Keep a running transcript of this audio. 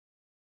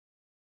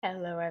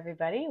Hello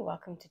everybody,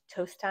 welcome to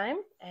Toast Time,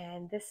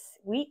 and this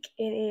week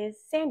it is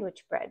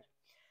sandwich bread.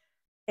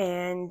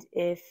 And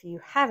if you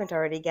haven't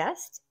already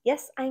guessed,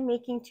 yes, I'm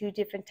making two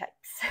different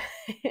types.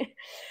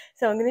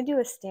 So I'm going to do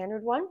a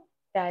standard one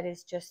that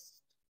is just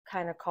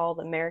kind of called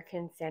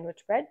American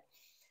sandwich bread.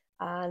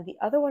 The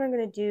other one I'm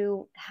going to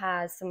do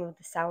has some of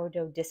the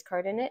sourdough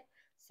discard in it.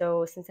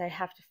 So since I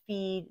have to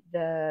feed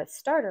the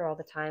starter all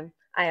the time,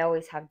 I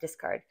always have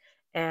discard.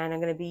 And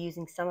I'm going to be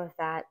using some of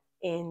that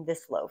in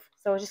this loaf.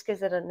 So it just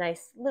gives it a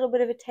nice little bit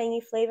of a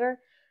tangy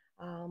flavor,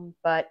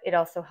 but it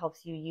also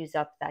helps you use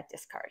up that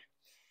discard.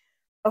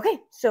 Okay,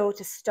 so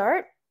to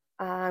start,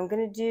 I'm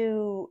going to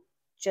do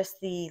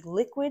just the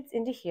liquids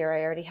into here.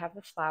 I already have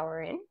the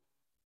flour in.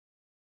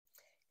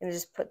 I'm going to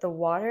just put the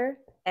water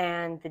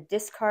and the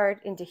discard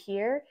into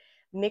here,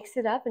 mix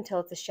it up until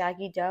it's a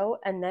shaggy dough,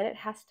 and then it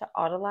has to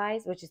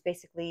autolyze, which is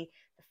basically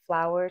the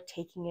flour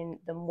taking in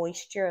the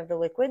moisture of the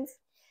liquids.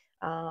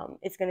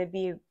 It's going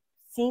to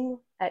seem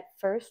at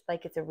first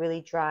like it's a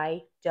really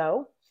dry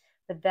dough,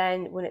 but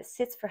then when it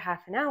sits for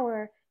half an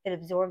hour, it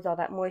absorbs all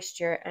that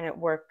moisture and it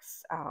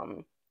works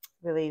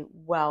really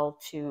well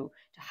to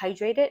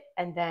hydrate it,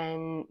 and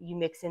then you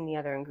mix in the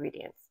other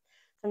ingredients.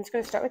 So I'm just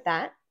going to start with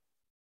that.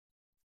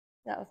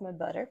 That was my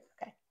butter.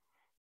 Okay.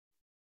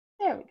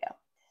 There we go. All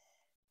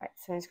right,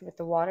 so I'm just going to put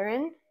the water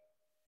in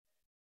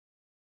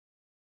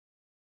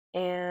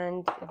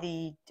and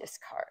the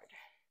discard.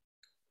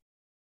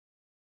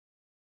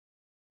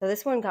 So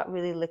this one got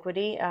really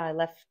liquidy. I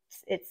left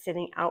it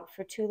sitting out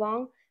for too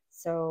long,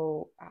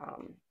 so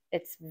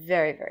it's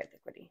very, very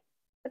liquidy,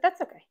 but that's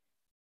okay.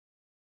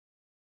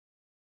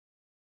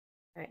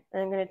 All right,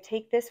 and I'm going to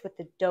take this with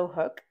the dough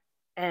hook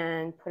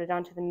and put it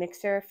onto the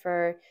mixer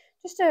for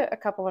just a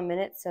couple of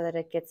minutes so that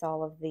it gets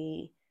all of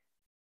the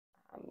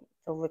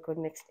liquid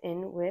mixed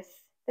in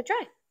with the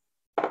dry.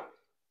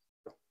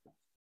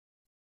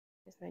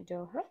 Here's my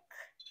dough hook.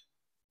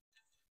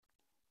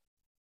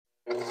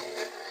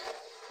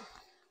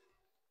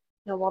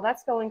 Now, while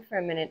that's going for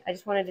a minute, I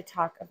just wanted to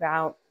talk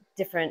about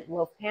different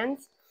loaf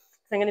pans,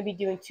 because I'm going to be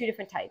doing two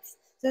different types.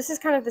 So this is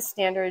kind of the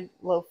standard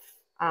loaf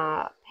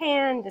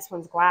pan. This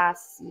one's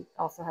glass. You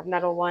also have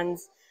metal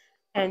ones.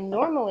 And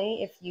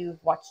normally, if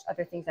you've watched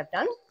other things I've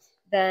done,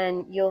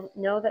 then you'll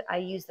know that I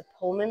use the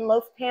Pullman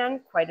loaf pan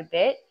quite a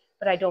bit,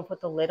 but I don't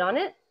put the lid on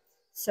it.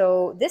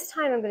 So this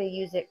time I'm going to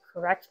use it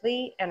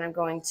correctly, and I'm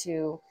going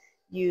to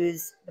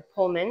use the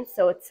Pullman.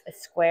 So it's a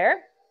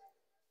square.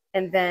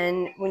 And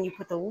then when you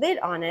put the lid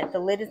on it, the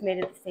lid is made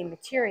of the same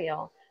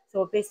material.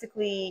 So it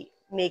basically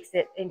makes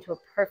it into a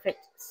perfect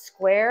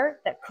square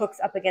that cooks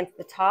up against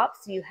the top.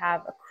 So you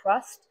have a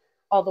crust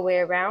all the way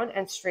around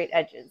and straight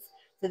edges.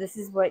 So this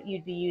is what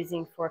you'd be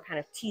using for kind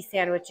of tea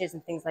sandwiches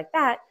and things like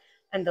that.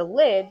 And the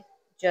lid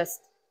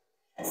just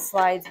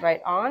slides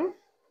right on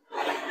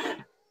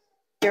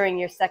during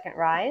your second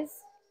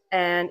rise.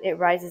 And it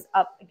rises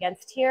up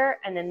against here.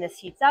 And then this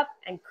heats up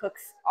and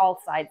cooks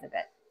all sides of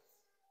it.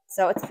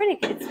 So it's really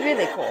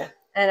cool.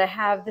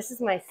 And this is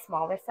my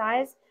smaller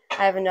size.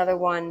 I have another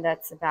one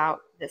that's about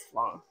this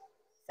long.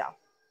 So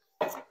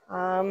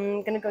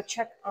I'm gonna go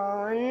check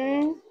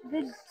on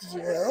the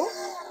dough.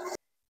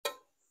 Let's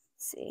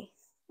see,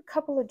 a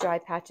couple of dry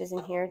patches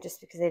in here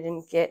just because they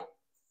didn't get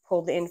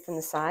pulled in from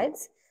the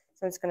sides.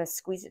 So I'm just gonna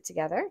squeeze it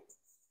together.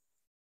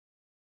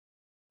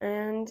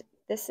 And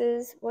this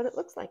is what it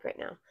looks like right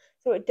now.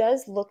 So it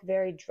does look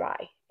very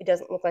dry. It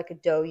doesn't look like a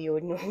dough you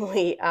would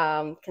normally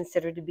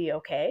consider to be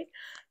okay,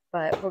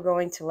 but we're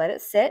going to let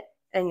it sit,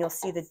 and you'll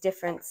see the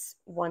difference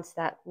once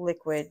that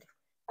liquid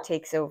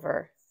takes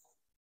over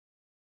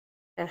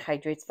and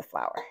hydrates the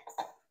flour.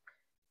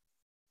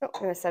 So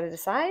I'm going to set it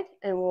aside,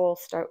 and we'll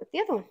start with the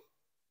other one.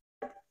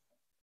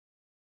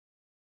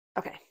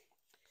 Okay,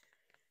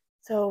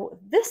 so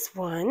this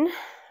one,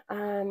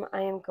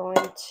 I am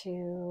going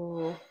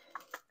to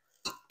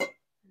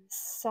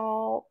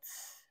salt.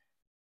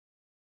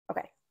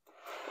 Okay,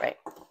 right.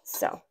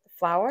 So the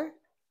flour,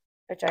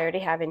 which I already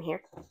have in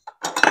here.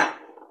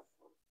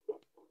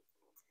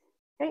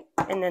 Okay,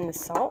 and then the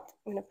salt,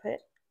 I'm going to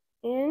put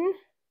in.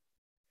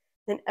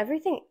 Then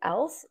everything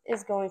else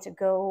is going to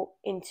go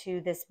into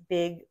this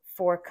big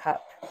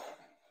 4-cup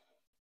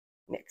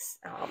mix,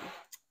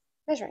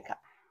 measuring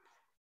cup.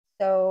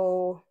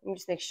 So let me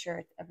just make sure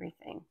it's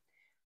everything.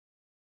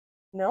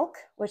 Milk,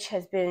 which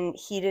has been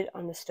heated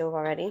on the stove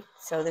already.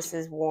 So this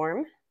is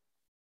warm.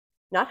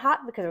 Not hot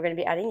because we're going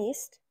to be adding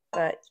yeast,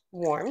 but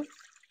warm.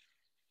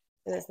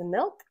 There's the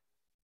milk.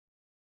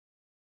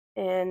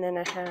 And then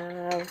I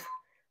have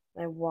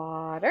my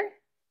water.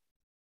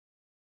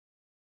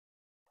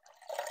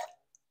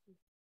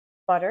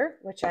 Butter,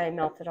 which I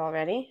melted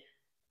already.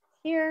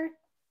 Here.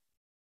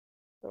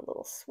 A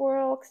little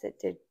swirl because it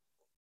did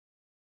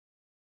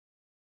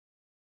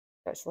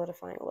start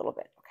solidifying a little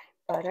bit. Okay,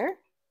 butter.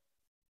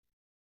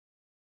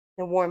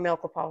 The warm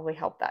milk will probably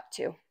help that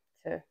too,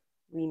 to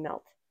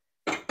remelt.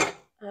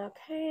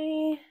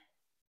 Okay,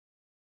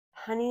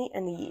 honey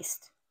and the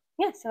yeast.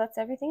 Yeah, so that's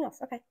everything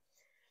else. Okay,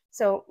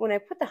 So when I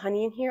put the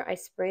honey in here, I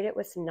sprayed it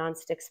with some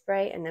nonstick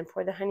spray and then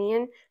poured the honey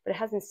in, but it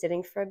has been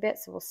sitting for a bit,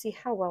 so we'll see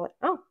how well it,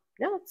 oh,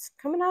 no, it's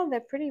coming out of there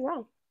pretty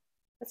well.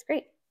 That's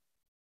great.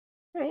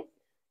 All right,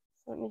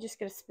 so let me just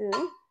get a spoon.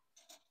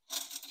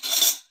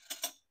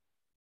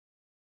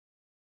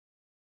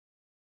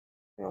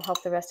 It'll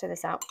help the rest of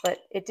this out, but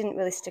it didn't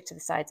really stick to the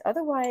sides.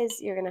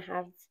 Otherwise, you're gonna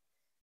have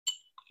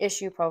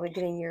issue probably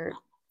getting your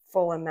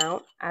full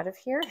amount out of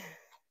here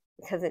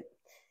because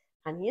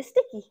honey is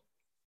sticky.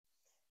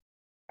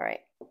 All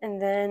right,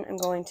 and then I'm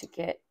going to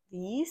get the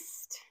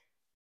yeast,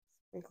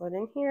 sprinkle it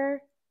in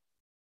here.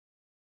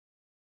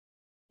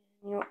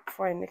 You know what,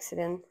 before I mix it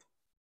in,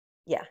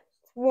 yeah,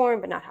 it's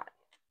warm but not hot.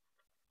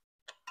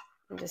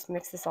 And just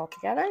mix this all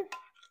together.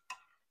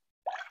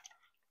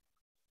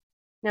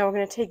 Now we're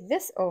going to take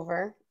this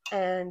over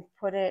and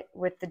put it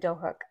with the dough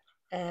hook.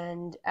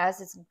 And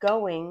as it's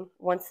going,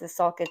 once the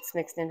salt gets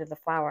mixed into the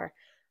flour,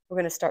 we're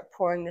going to start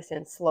pouring this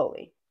in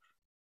slowly.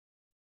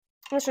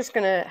 It's just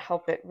going to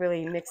help it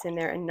really mix in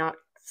there and not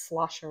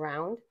slosh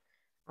around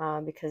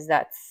because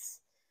that's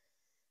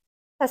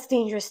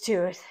dangerous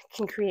too. It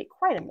can create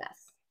quite a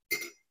mess.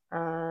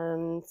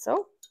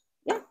 So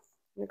yeah, I'm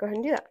going to go ahead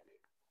and do that.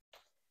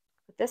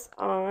 Put this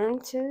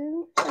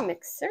onto the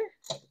mixer.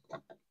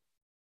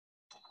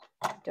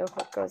 Dough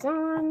hook goes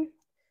on.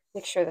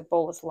 Make sure the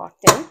bowl is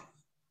locked in.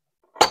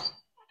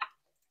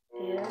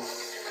 And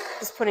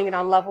just putting it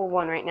on level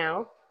 1 right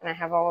now. And I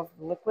have all of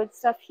the liquid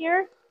stuff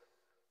here.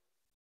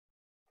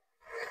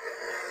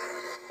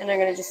 And I'm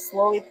going to just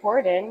slowly pour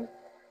it in.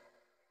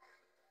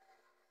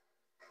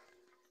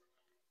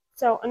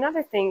 So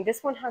another thing,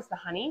 this one has the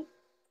honey.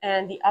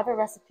 And the other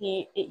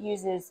recipe, it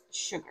uses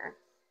sugar.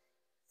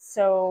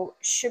 So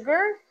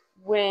sugar,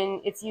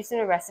 when it's used in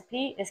a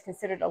recipe, is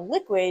considered a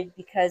liquid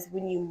because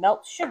when you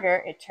melt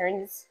sugar, it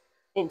turns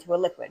into a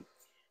liquid.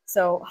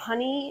 So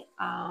honey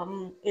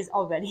is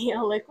already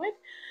a liquid,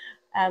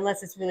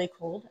 unless it's really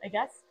cold, I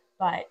guess.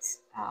 But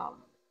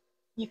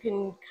you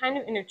can kind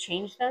of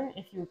interchange them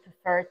if you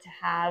prefer to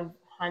have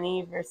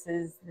honey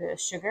versus the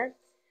sugar.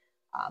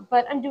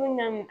 But I'm doing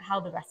them how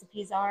the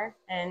recipes are.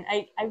 And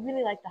I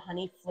really like the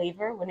honey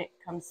flavor when it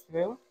comes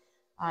through.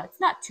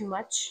 It's not too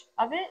much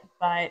of it,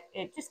 but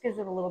it just gives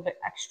it a little bit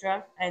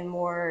extra and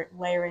more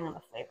layering on the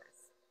flavors.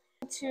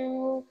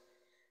 To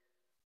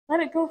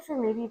let it go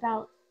for maybe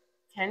about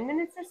 10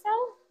 minutes or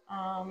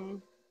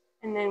so.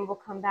 And then we'll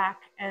come back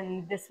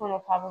and this one will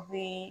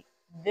probably,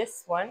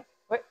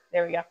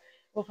 there we go,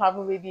 will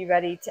probably be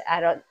ready to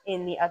add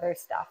in the other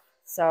stuff.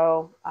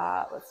 So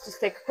let's just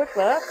take a quick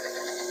look.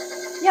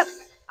 Yep,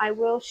 I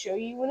will show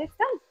you when it's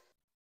done.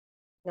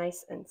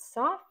 Nice and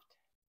soft,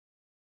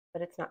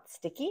 but it's not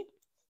sticky,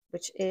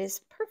 which is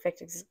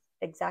perfect,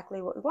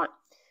 exactly what we want.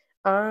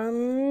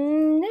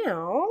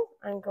 Now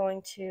I'm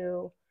going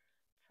to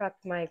prep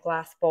my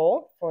glass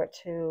bowl for it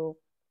to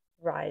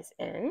rise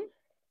in.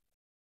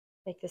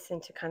 Make this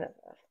into kind of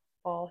a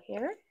ball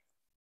here.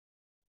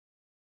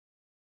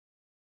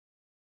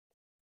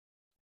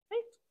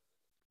 Okay.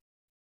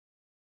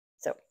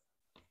 So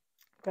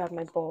grab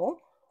my bowl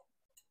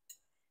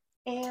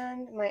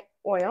and my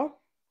oil.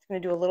 I'm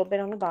going to do a little bit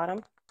on the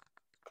bottom.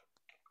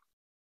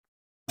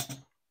 If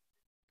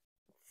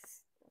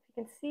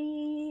you can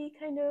see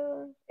kind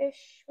of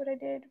ish what I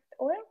did with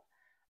the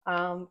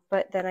oil.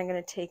 But then I'm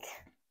going to take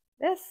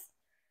this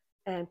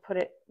and put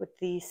it with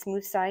the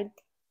smooth side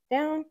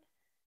down,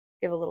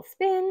 give a little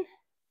spin,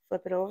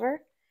 flip it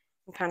over,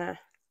 and kind of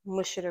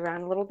mush it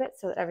around a little bit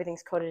so that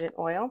everything's coated in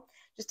oil.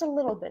 Just a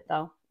little bit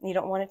though. You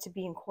don't want it to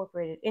be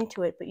incorporated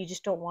into it, but you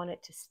just don't want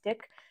it to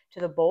stick to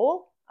the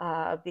bowl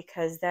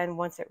because then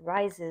once it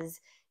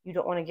rises, you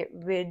don't want to get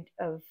rid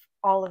of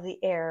all of the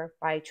air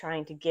by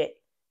trying to get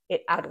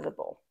it out of the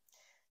bowl.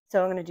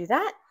 So I'm going to do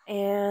that,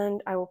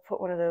 and I will put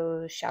one of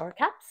those shower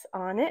caps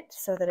on it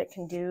so that it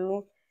can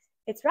do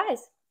its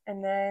rise.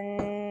 And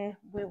then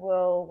we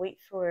will wait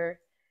for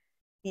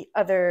the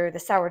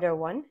sourdough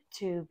one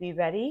to be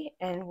ready,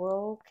 and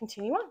we'll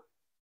continue on.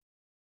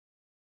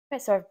 Okay,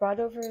 so I've brought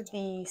over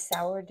the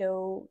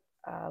sourdough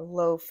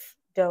loaf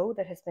dough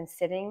that has been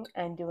sitting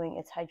and doing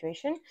its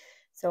hydration.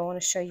 So I want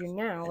to show you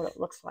now what it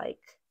looks like.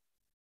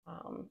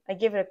 I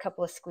gave it a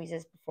couple of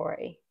squeezes before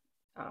I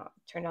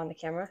turned on the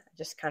camera. I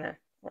just kind of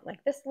went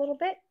like this a little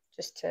bit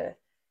just to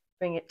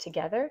bring it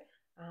together.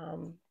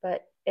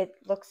 But it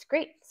looks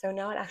great. So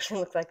now it actually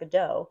looks like a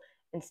dough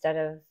instead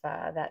of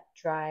that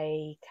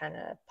dry kind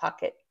of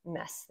pocket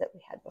mess that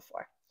we had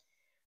before.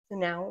 So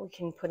now we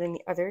can put in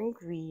the other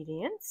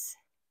ingredients.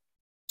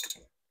 A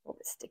little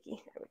bit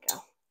sticky. There we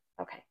go.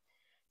 Okay.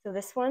 So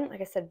this one,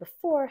 like I said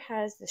before,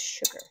 has the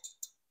sugar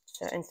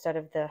instead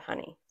of the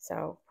honey.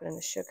 So put in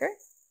the sugar.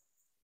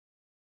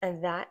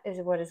 And that is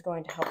what is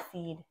going to help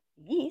feed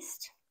the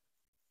yeast.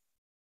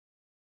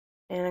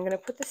 And I'm going to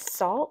put the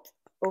salt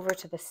over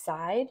to the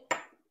side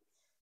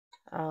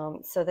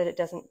so that it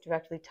doesn't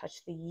directly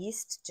touch the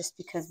yeast, just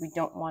because we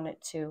don't want it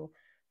to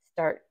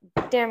start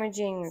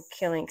damaging or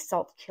killing.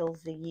 Salt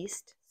kills the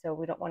yeast, so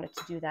we don't want it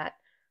to do that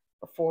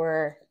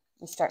before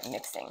we start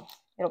mixing.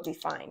 it'll be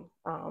fine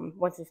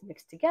once it's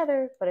mixed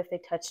together. But if they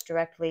touch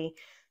directly,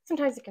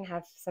 sometimes it can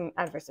have some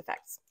adverse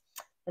effects.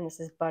 And this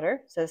is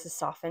butter, so this is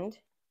softened.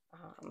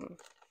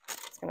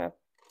 It's gonna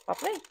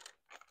pop away. All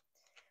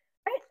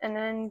right, and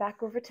then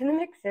back over to the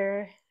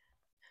mixer.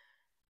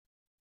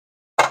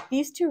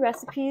 These two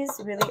recipes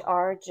really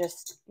are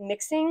just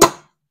mixing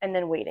and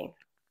then waiting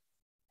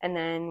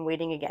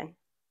again.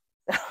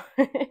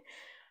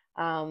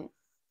 So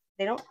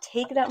they don't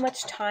take that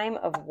much time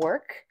of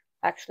work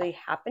actually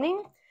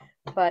happening,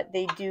 but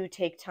they do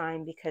take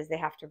time because they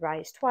have to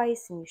rise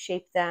twice and you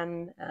shape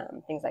them,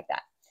 things like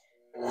that.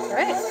 All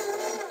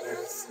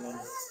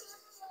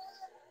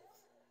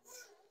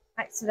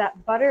right, so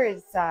that butter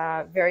is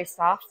very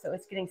soft, so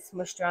it's getting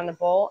smushed around the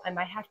bowl. I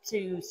might have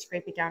to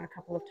scrape it down a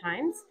couple of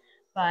times,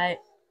 but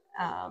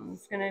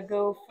it's gonna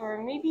go for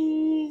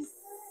maybe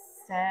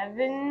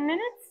 7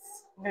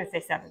 minutes. I'm gonna say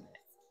 7 minutes.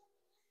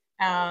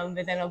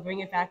 But then I'll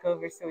bring it back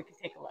over so we can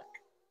take a look.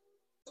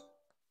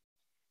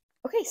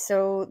 Okay,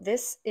 so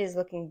this is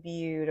looking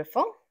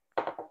beautiful.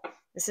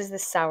 This is the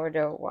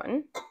sourdough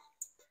one.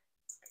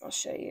 I'll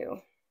show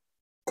you.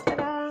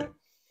 Ta-da!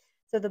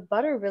 So the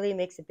butter really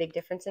makes a big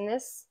difference in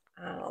this.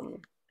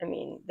 I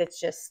mean, it's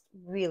just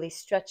really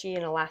stretchy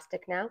and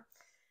elastic now.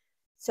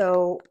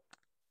 So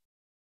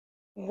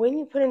when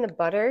you put in the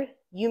butter,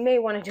 you may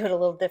want to do it a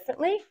little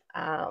differently.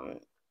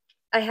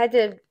 I had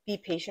to be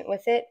patient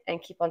with it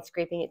and keep on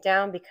scraping it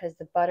down because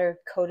the butter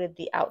coated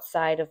the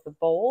outside of the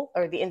bowl,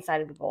 or the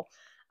inside of the bowl,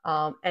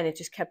 and it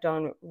just kept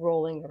on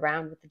rolling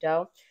around with the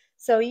dough.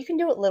 So you can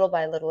do it little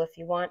by little if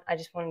you want. I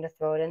just wanted to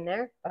throw it in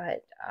there,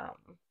 but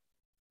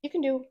you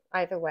can do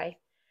either way.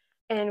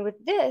 And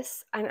with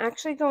this, I'm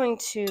actually going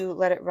to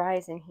let it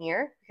rise in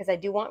here because I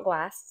do want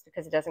glass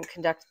because it doesn't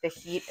conduct the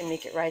heat and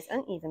make it rise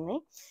unevenly.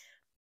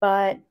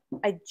 But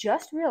I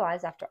just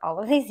realized after all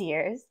of these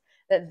years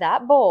that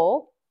that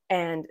bowl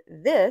and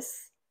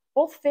this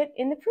both fit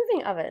in the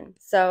proving oven.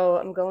 So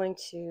I'm going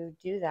to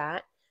do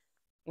that,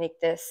 make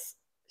this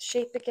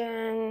shape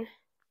again.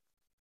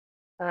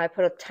 I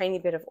put a tiny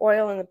bit of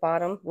oil in the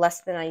bottom,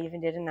 less than I even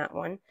did in that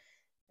one.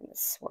 And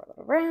swirl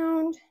it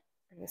around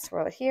and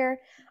swirl it here.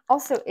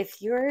 Also,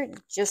 if you're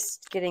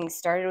just getting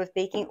started with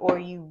baking or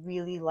you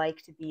really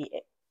like to be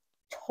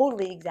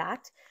totally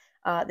exact,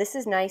 this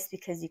is nice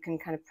because you can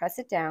kind of press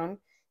it down,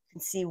 you can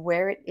see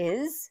where it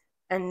is,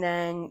 and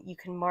then you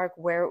can mark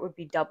where it would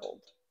be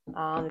doubled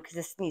because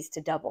this needs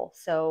to double.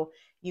 So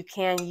you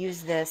can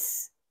use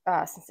this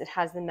since it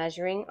has the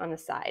measuring on the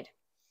side.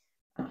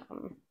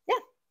 Yeah,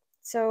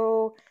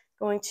 so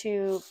going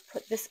to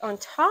put this on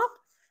top,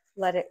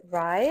 let it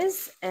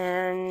rise,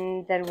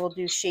 and then we'll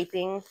do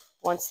shaping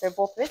once they're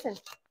both risen.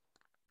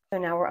 So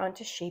now we're on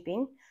to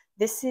shaping.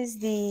 This is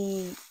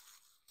the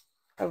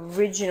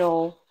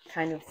original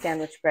kind of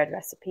sandwich bread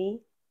recipe.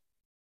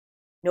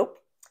 Nope.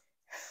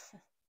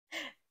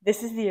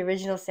 This is the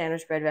original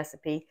sandwich bread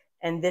recipe,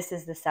 and this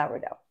is the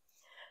sourdough.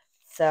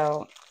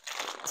 So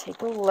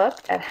take a look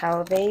at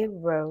how they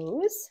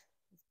rose.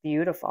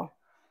 Beautiful.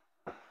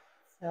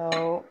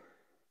 So,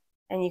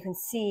 and you can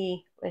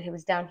see it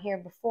was down here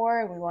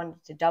before, we wanted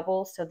it to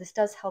double. So this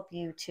does help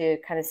you to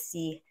kind of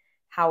see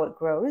how it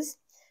grows.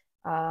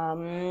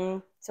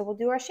 So we'll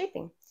do our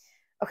shaping.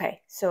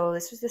 Okay, so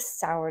this was the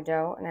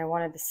sourdough, and I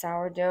wanted the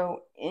sourdough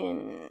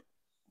in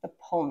the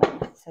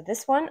Pullman. So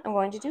this one I'm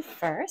going to do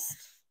first.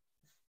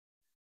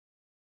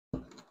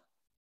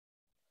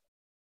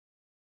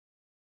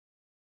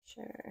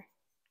 Sure.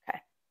 Okay.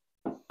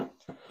 All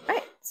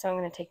right, so I'm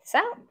going to take this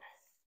out.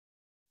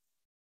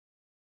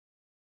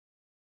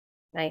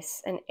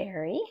 Nice and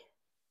airy.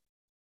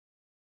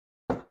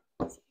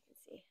 Let's see if you can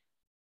see.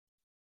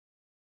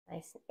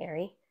 Nice and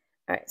airy.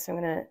 All right, so I'm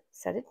going to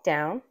set it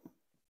down.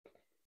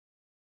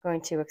 I'm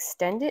going to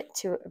extend it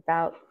to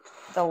about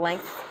the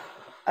length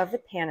of the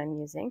pan I'm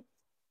using.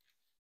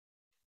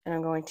 And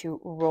I'm going to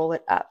roll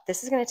it up.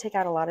 This is going to take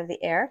out a lot of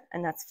the air,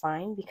 and that's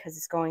fine because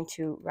it's going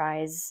to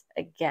rise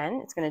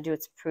again. It's going to do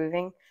its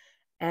proving,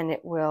 and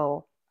it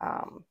will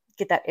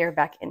get that air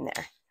back in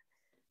there.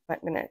 But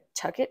I'm going to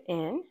tuck it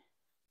in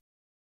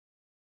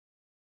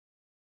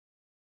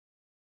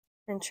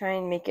and try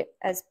and make it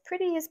as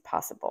pretty as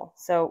possible.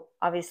 So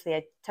obviously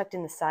I tucked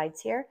in the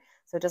sides here,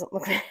 so it doesn't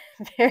look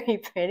very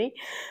pretty.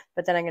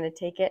 But then I'm going to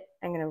take it,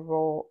 I'm going to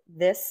roll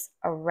this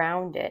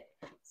around it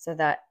so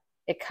that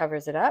it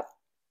covers it up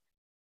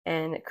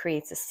and it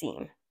creates a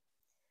seam.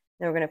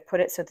 Then we're going to put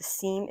it so the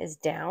seam is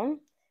down,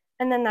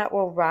 and then that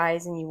will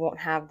rise and you won't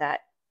have that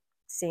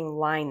same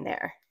line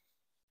there.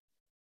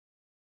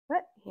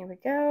 But here we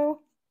go.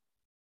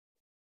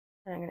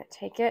 And I'm going to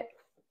take it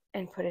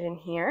and put it in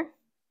here.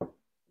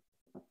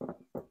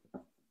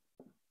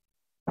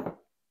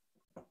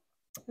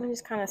 And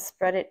just kind of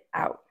spread it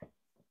out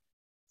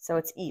so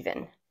it's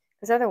even.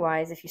 Because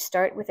otherwise, if you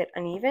start with it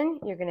uneven,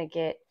 you're going to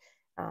get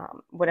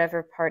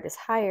whatever part is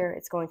higher,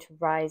 it's going to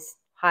rise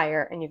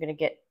higher, and you're going to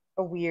get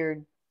a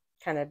weird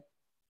kind of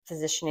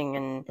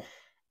positioning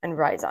and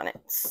rise on it.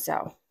 So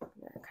I'm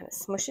going to kind of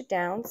smush it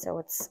down so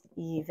it's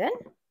even.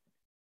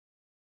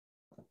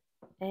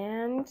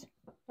 And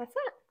that's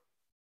that.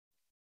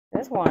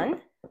 There's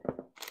one.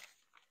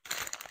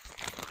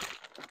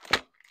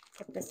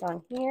 Put this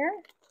on here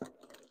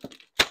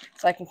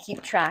so I can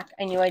keep track.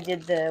 I knew I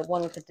did the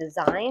one with the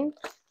design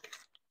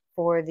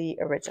for the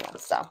original.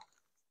 So,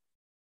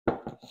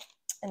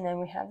 and then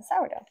we have the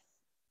sourdough.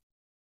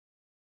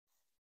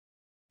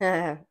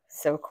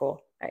 So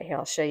cool. All right, here,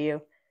 I'll show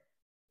you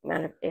the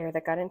amount of air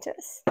that got into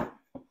this.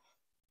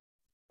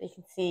 You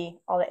can see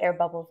all the air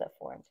bubbles that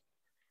formed.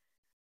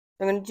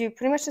 I'm going to do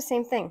pretty much the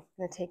same thing. I'm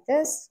going to take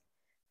this,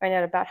 find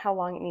out about how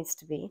long it needs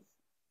to be.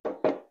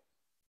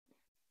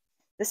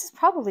 This is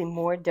probably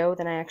more dough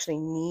than I actually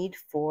need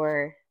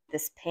for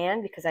this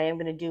pan because I am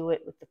going to do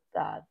it with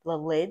the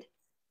lid,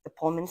 the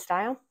Pullman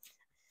style.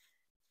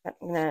 But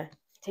I'm going to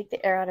take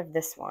the air out of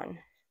this one.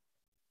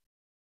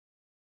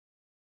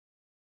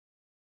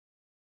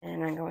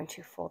 And I'm going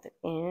to fold it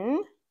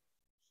in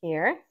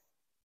here.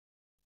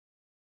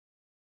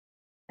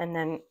 And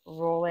then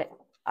roll it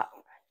up.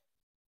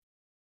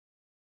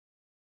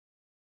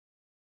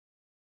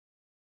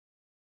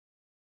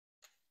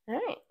 All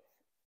right.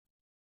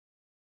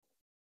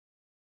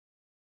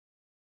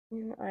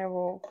 And I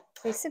will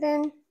place it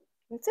in.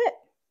 That's it.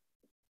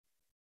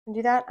 And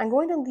do that. I'm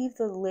going to leave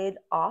the lid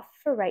off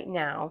for right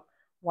now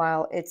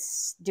while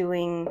it's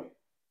doing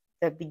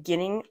the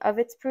beginning of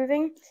its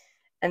proving.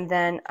 And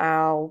then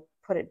I'll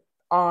put it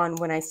on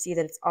when I see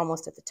that it's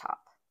almost at the top.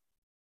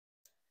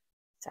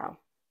 So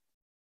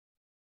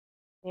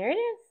here it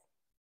is.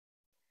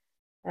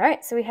 All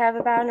right, so we have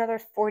about another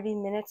 40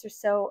 minutes or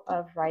so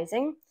of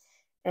rising,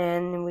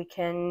 and we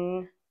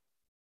can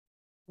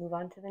move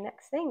on to the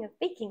next thing of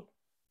baking.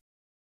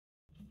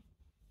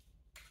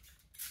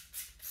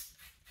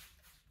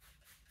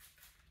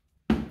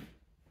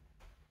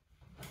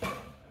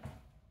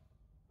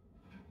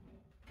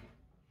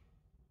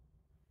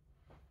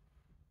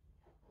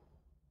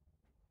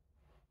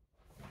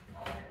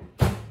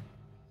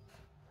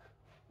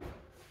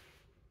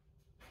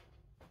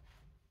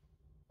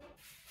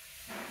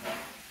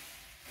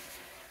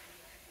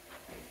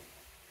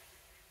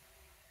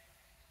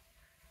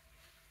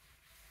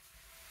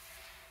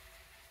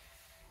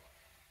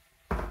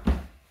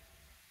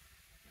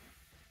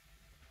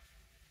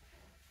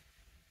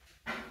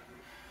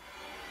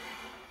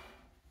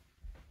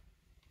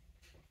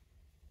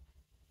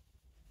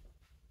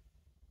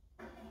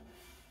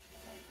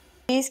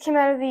 These came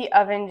out of the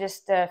oven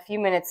just a few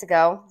minutes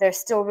ago. They're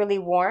still really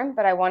warm,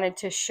 but I wanted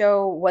to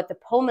show what the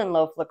Pullman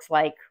loaf looks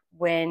like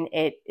when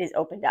it is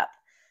opened up.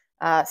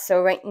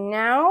 So right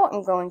now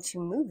I'm going to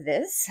move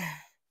this.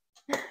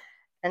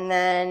 And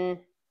then,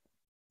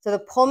 so the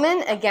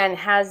Pullman, again,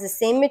 has the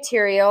same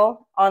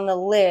material on the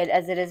lid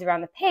as it is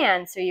around the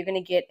pan. So you're going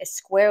to get a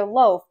square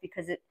loaf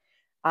because it,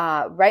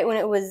 right when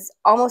it was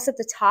almost at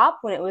the top,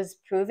 when it was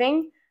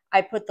proving,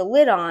 I put the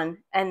lid on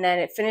and then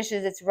it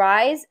finishes its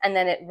rise and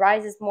then it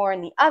rises more in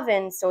the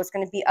oven. So it's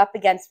going to be up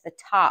against the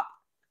top.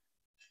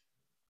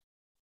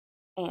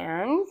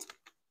 And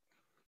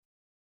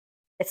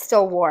it's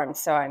still warm,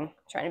 so I'm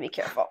trying to be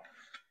careful.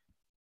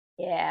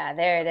 Yeah,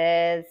 there it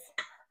is.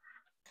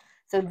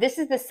 So this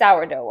is the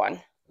sourdough one.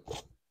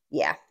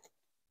 Yeah.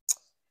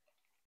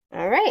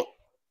 All right.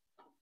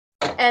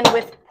 And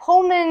with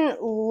Pullman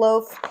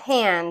loaf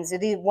pans, or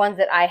the ones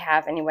that I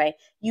have anyway,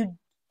 you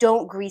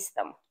don't grease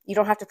them. You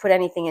don't have to put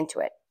anything into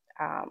it.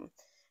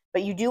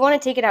 But you do want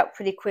to take it out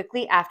pretty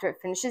quickly after it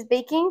finishes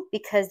baking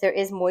because there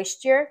is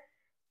moisture.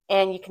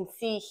 And you can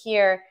see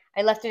here,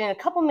 I left it in a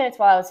couple minutes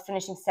while I was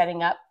finishing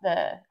setting up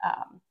the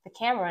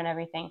camera and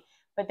everything.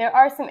 But there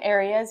are some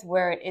areas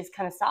where it is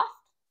kind of soft,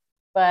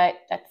 but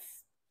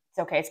it's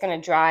okay. It's going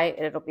to dry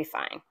and it'll be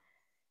fine.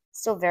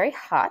 Still very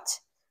hot.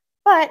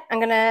 But I'm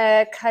going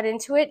to cut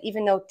into it,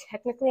 even though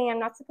technically I'm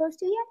not supposed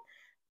to yet.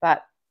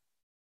 But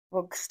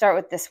we'll start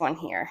with this one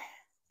here.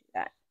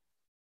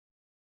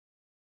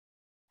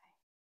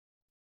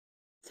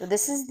 So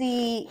this is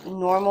the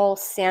normal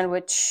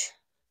sandwich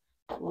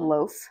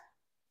loaf.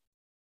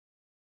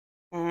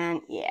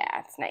 And yeah,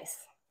 it's nice.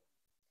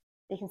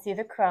 You can see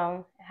the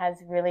chrome. It has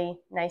really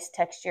nice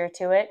texture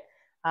to it.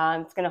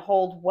 It's going to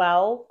hold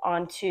well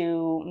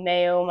onto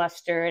mayo,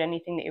 mustard,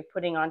 anything that you're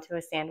putting onto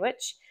a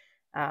sandwich.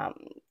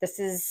 This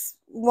is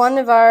one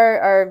of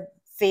our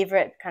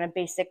favorite kind of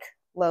basic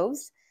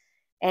loaves,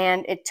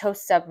 and it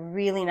toasts up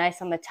really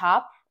nice on the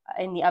top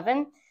in the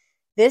oven.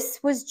 This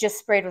was just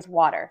sprayed with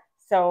water.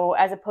 So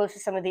as opposed to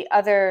some of the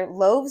other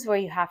loaves where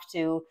you have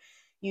to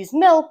use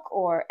milk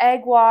or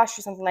egg wash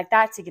or something like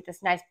that to get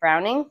this nice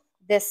browning,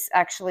 this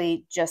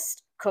actually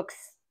just cooks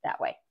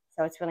that way.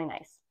 So it's really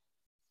nice.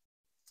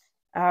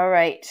 All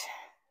right,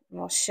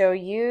 and I'll show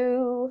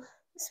you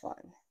this one.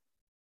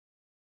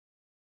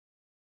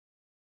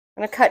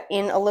 I'm going to cut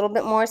in a little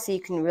bit more so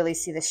you can really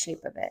see the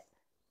shape of it.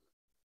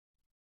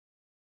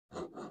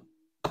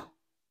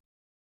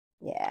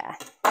 Yeah,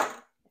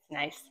 it's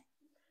nice.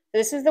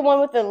 This is the one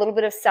with a little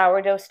bit of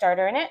sourdough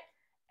starter in it,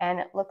 and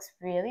it looks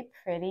really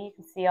pretty. You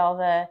can see all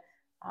the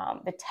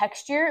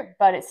texture,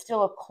 but it's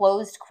still a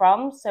closed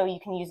crumb, so you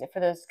can use it for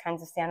those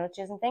kinds of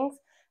sandwiches and things.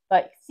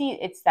 But see,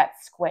 it's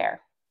that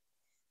square.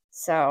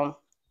 So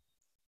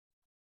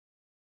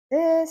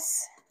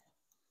this.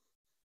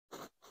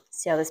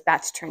 See how this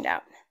batch turned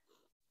out.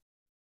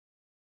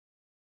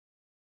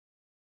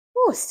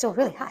 Oh, it's still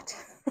really hot.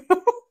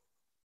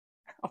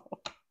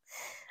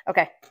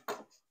 Okay.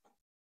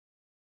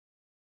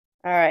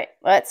 All right,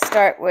 let's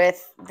start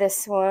with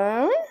this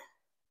one.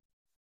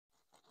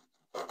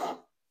 Let's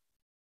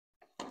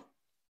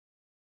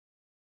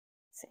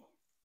see.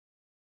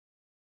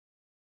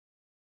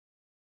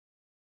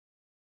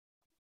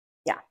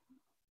 Yeah.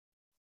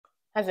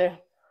 Has a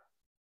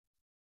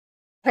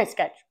nice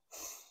sketch.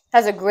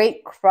 Has a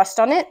great crust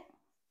on it.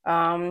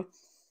 I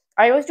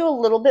always do a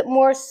little bit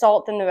more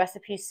salt than the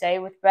recipes say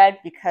with bread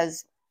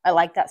because I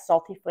like that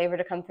salty flavor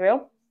to come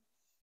through.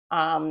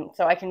 So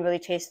I can really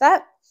taste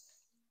that.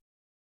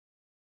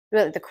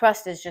 Really, the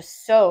crust is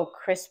just so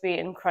crispy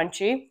and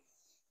crunchy.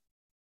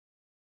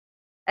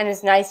 And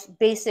it's nice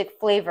basic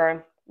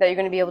flavor that you're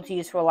going to be able to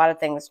use for a lot of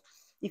things.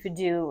 You could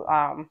do,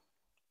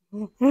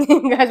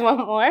 you guys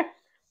want more?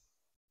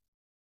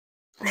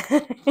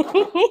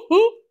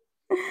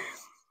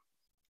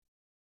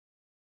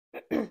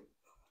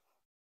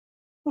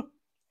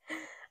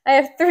 I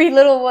have three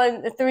little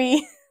ones,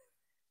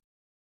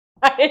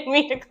 I didn't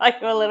mean to call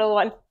you a little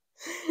one.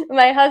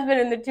 My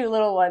husband and the two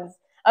little ones.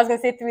 I was going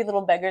to say three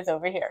little beggars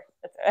over here.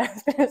 That's what I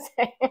was going to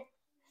say.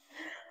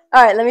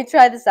 All right, let me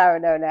try the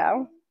sourdough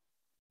now.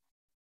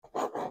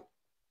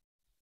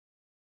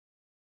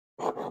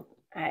 All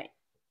right.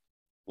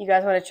 You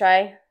guys want to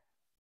try?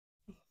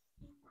 You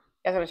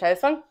guys want to try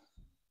this one?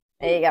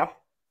 There you go.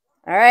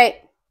 All right.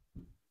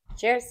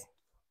 Cheers.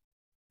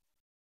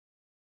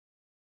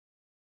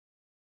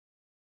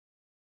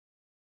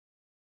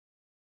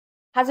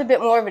 Has a bit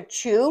more of a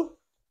chew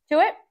to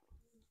it.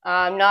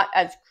 Not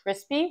as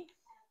crispy.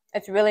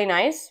 It's really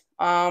nice.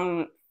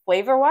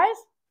 Flavor-wise,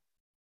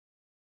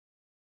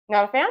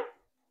 not a fan.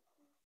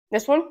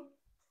 This one,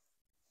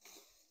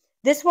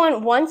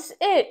 once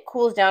it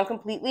cools down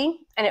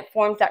completely and it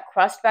forms that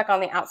crust back on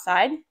the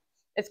outside,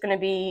 it's going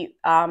to be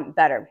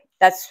better.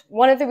 That's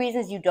one of the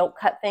reasons you don't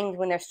cut things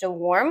when they're still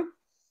warm.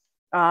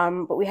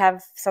 But we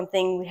have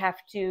something we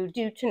have to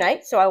do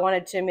tonight, so I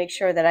wanted to make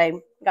sure that I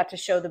got to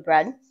show the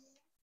bread.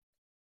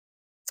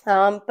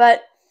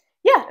 But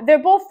yeah, they're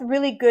both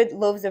really good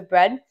loaves of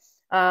bread.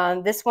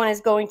 This one is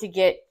going to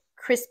get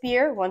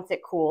crispier once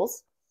it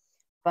cools.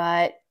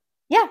 But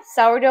yeah,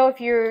 sourdough,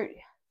 if you're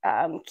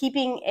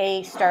keeping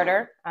a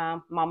starter,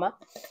 mama,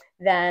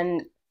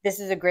 then this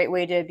is a great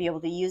way to be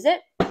able to use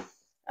it.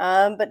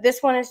 But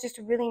this one is just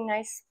a really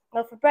nice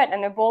loaf of bread,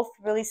 and they're both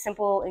really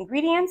simple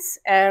ingredients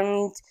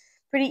and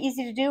pretty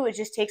easy to do. It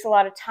just takes a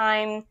lot of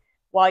time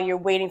while you're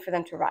waiting for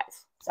them to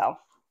rise. So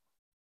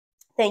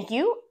thank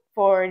you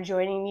for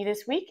joining me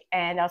this week,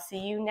 and I'll see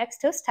you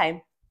next toast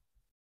time.